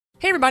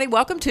Hey everybody,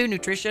 welcome to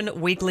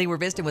Nutrition Weekly. We're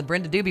visiting with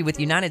Brenda Doobie with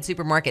United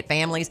Supermarket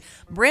Families.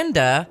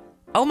 Brenda,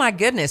 oh my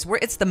goodness,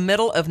 it's the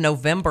middle of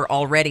November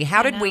already.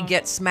 How did we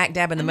get smack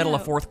dab in the middle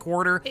of fourth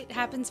quarter? It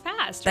happens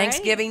fast,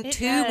 Thanksgiving, right?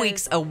 2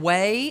 weeks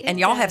away, and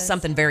y'all have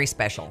something very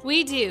special.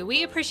 We do.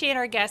 We appreciate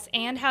our guests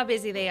and how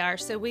busy they are,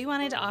 so we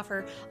wanted to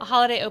offer a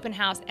holiday open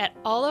house at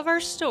all of our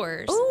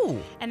stores.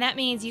 Ooh. And that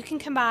means you can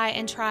come by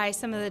and try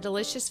some of the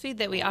delicious food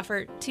that we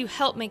offer to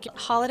help make your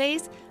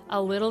holidays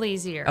a little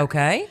easier.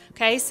 Okay.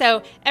 Okay,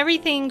 so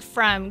everything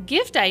from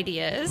gift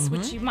ideas,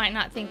 which you might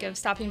not think of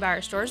stopping by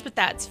our stores, but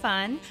that's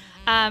fun.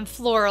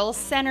 Floral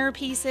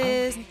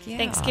centerpieces,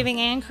 Thanksgiving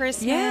and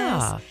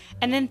Christmas,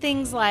 and then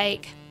things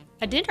like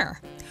a dinner.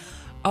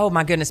 Oh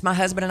my goodness, my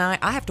husband and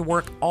I have to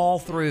work all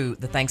through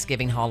the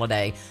Thanksgiving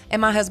holiday.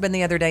 And my husband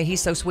the other day, he's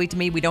so sweet to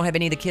me. We don't have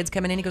any of the kids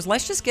coming in. He goes,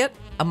 let's just get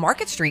a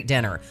Market Street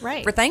dinner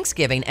for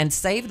Thanksgiving and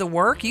save the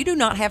work. You do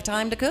not have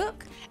time to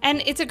cook.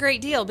 And it's a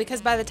great deal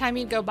because by the time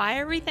you go buy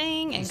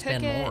everything and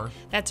cook it, more.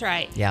 That's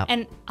right. Yeah.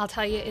 And I'll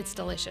tell you, it's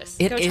delicious.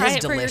 It go is try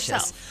it delicious. for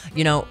yourself.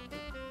 You know,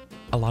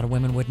 a lot of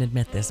women wouldn't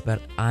admit this, but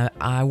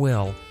I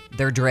will.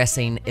 Their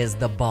dressing is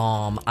the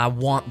bomb. I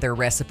want their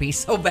recipe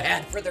so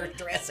bad for their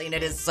dressing.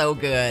 It is so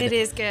good. It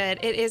is good.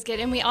 It is good.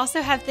 And we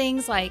also have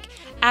things like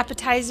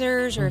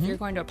appetizers, or if you're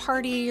going to a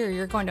party or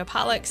you're going to a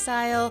potluck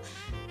style,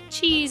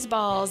 cheese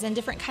balls and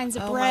different kinds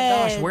of bread.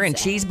 Oh my gosh, we're in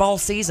cheese ball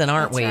season,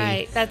 aren't we?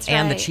 That's right.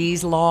 And the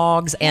cheese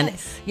logs. And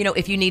you know,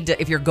 if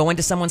you're going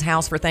to someone's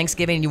house for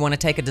Thanksgiving and you want to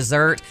take a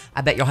dessert,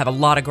 I bet you'll have a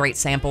lot of great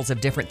samples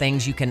of different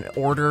things you can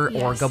order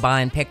or go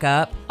by and pick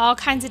up. All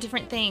kinds of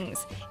different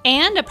things.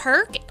 And a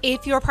perk,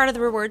 if you're part of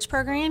the rewards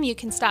program, you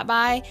can stop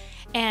by,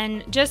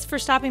 and just for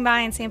stopping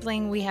by and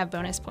sampling, we have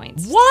bonus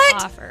points to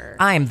offer.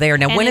 I am there.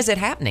 Now, when is it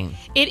happening?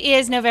 It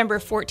is November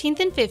 14th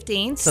and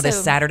 15th. So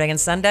this Saturday and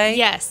Sunday?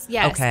 Yes.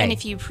 Okay. And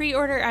if you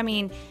pre-order,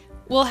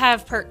 we'll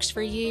have perks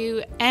for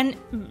you, and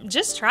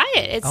just try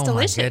it. It's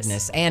delicious. Oh my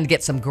goodness. And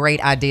get some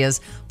great ideas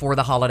for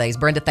the holidays.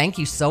 Brenda, thank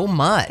you so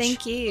much.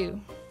 Thank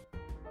you.